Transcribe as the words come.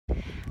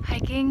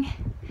taking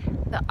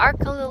the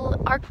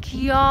archaeology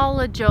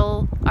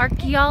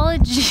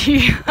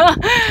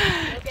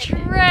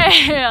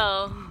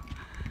trail.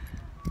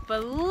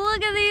 But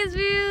look at these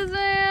views,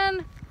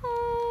 man.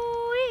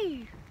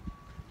 Ooh-wee.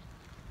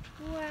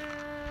 Wow.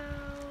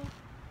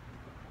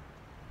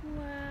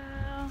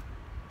 Wow.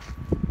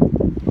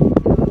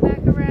 Going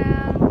back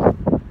around.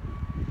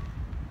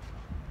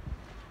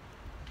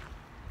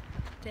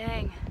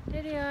 Dang,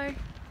 there they are.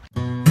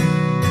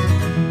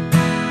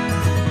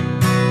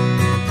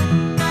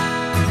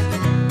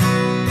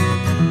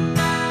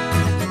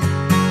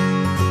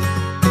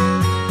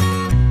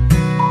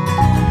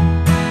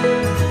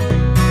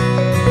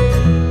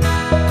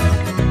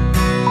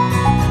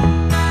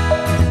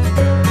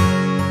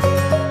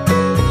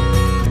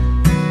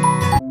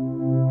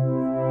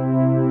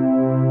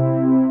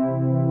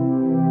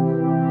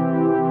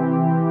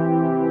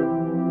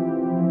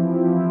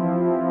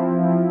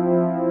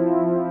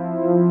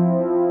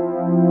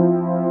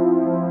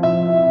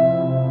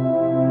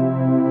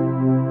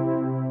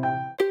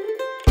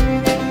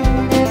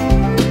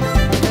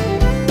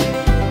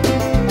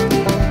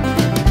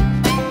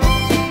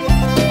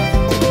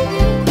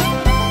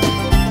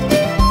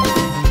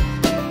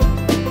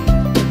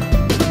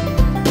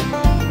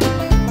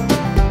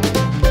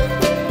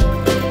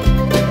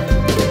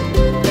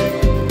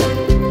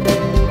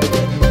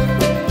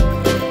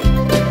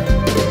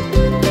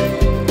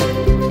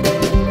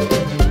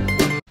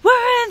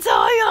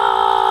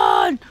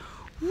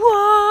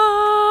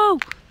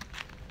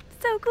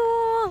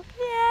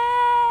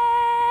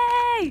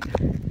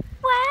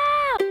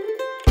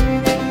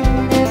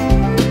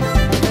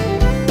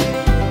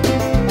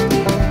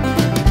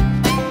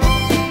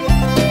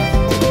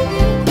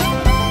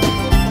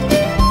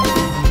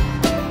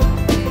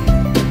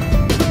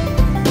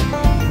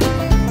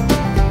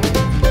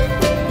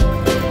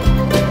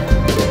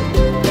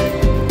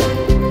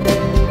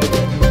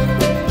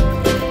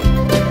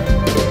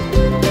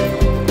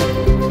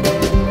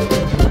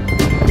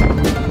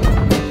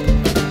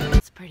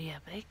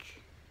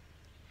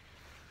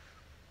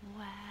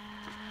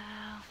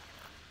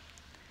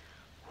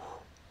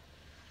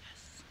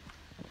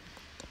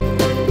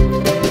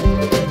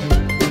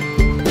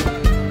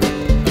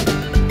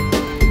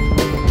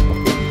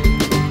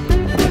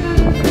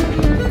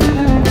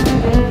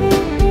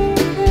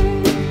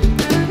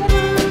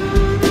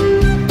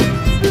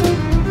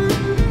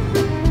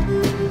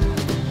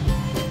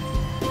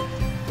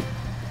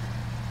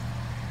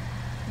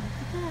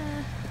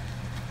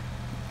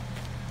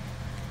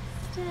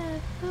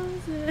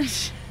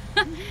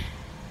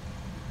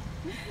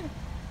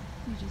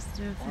 We just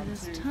drove through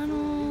this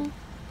tunnel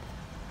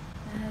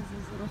that has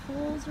those little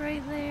holes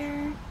right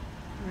there.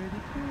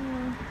 Really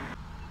cool.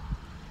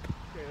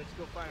 Okay, let's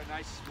go find a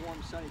nice,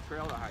 warm, sunny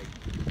trail to hike.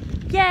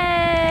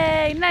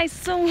 Yay!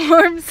 Nice,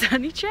 warm,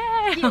 sunny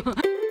trail.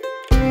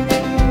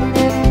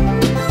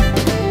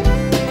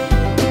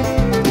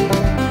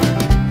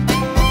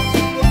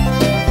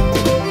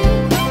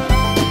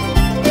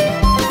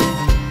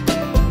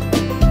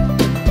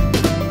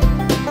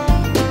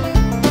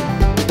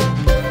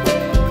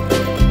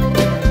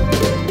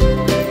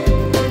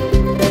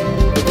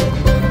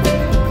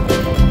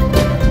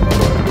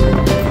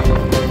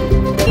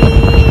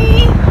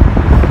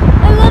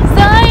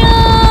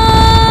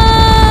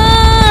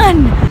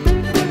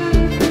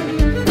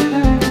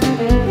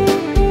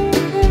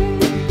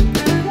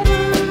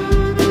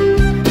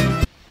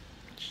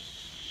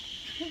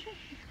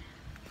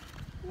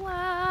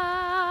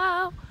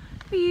 Wow,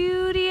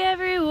 beauty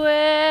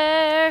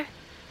everywhere,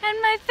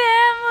 and my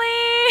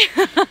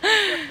family.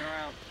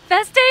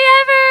 Best day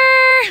ever.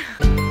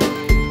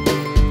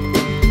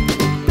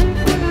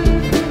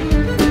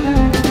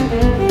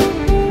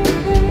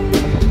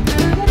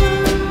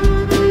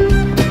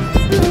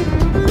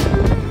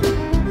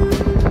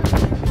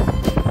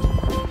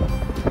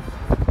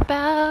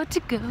 About to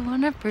go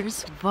on our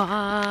first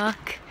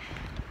walk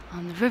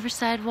on the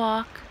riverside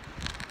walk,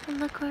 and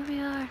look where we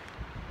are.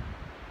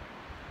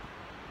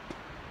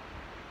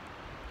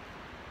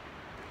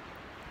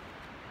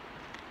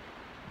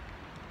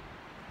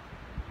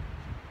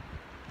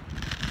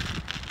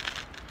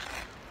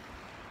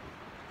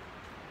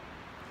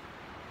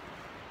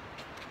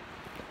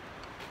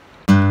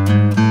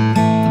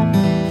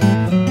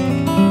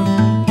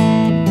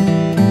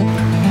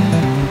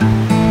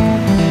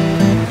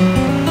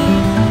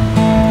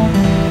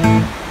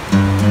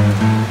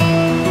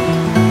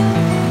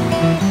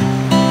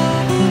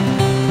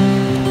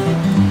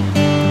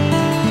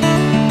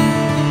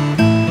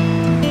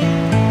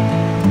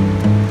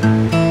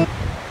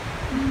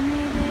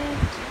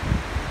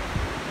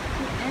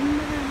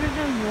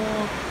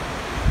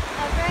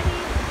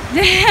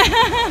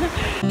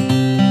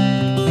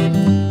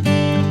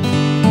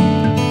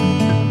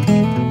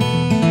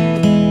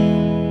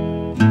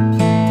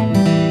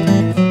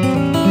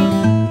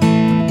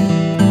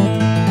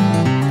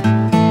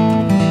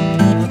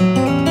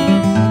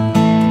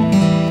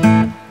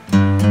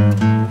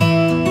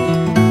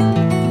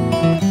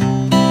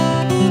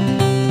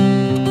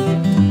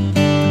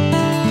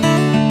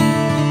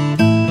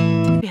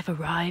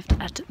 arrived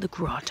at the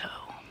grotto.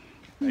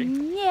 Ready?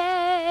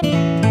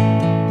 Yay!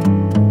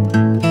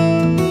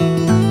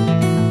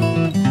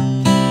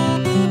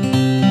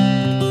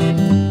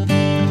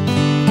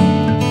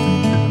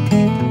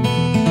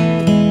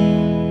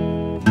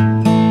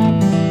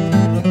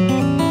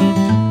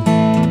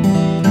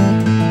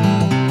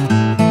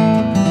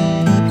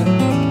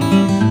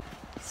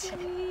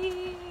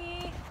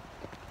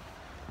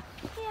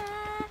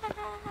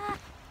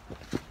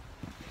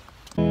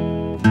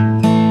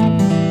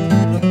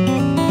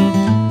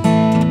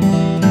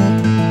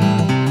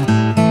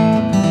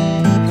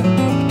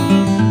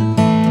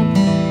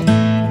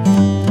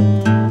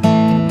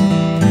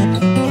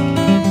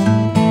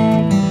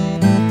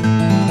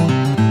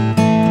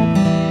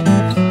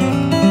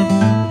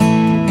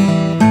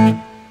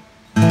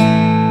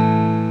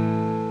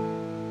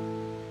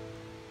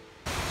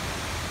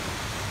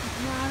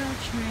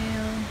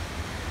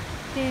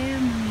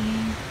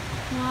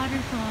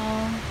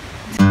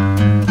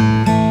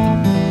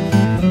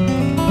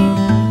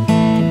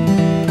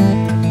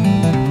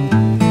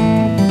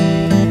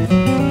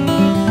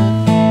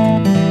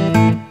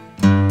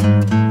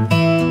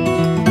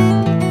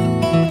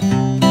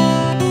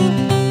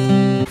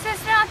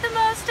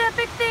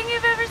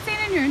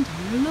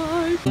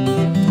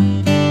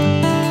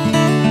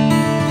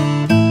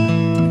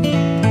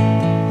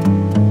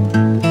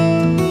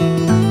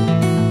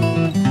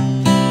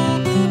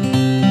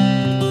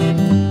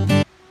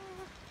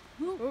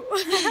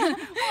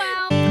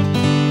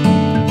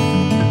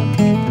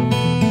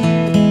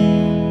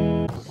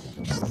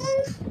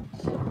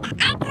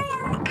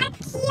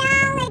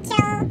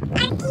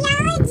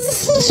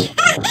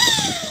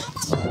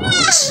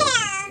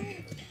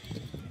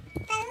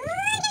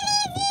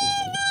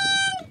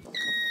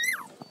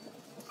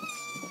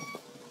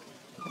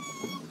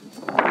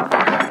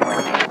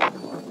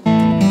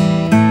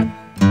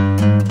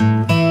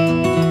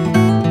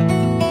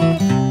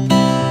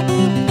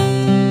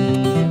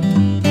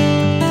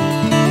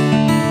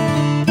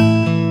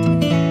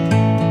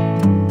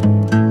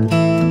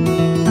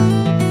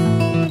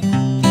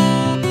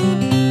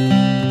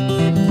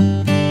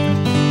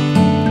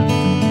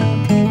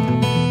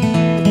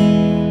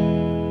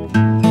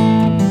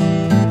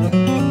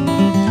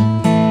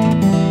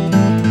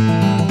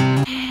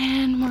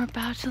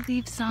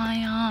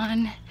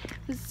 Zion.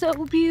 It was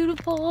so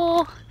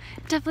beautiful.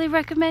 Definitely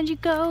recommend you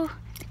go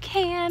to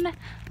Can. I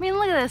mean,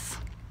 look at this.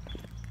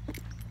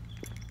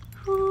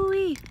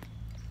 Hoo-wee.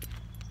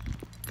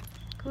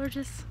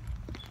 Gorgeous.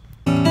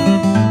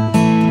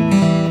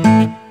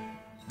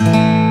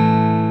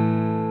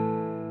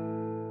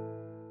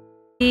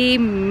 We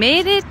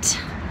made it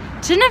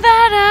to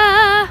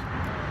Nevada.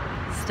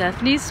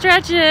 Stephanie's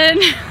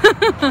stretching.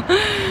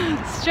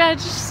 Stretch,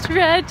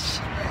 stretch,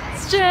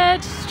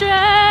 stretch,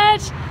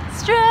 stretch.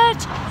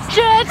 Stretch,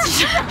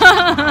 stretch.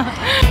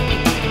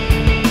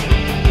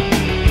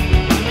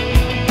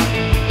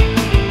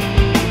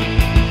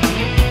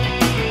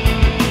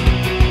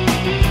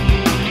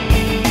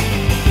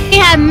 We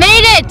have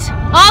made it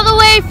all the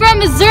way from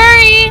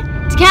Missouri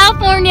to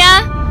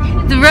California.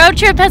 The road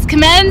trip has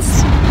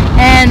commenced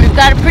and we've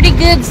got a pretty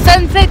good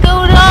sunset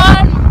going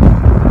on.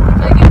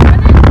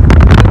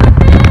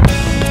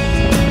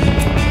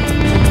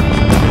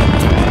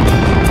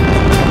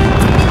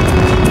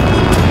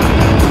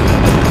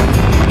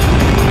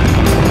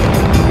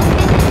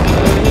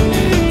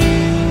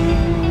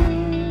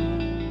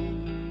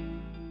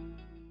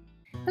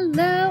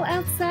 Hello,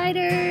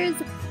 outsiders,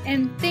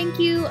 and thank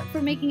you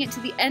for making it to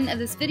the end of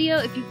this video.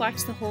 If you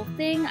watched the whole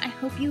thing, I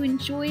hope you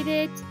enjoyed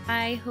it.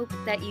 I hope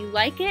that you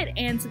like it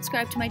and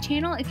subscribe to my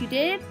channel if you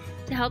did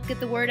to help get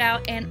the word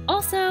out. And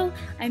also,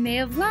 I may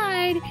have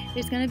lied,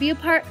 there's going to be a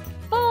part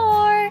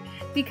 4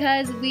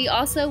 because we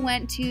also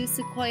went to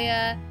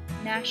Sequoia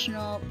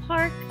National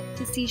Park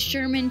to see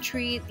Sherman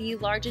Tree, the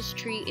largest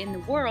tree in the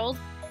world.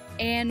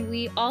 And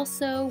we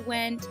also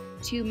went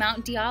to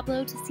Mount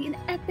Diablo to see an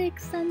epic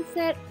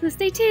sunset. So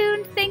stay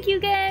tuned. Thank you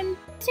again.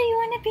 Do you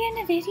want to be in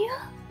a video?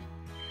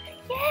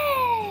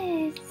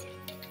 Yes.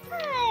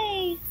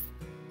 Hi.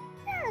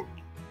 Look.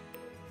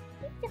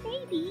 It's a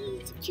baby.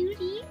 It's a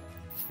cutie.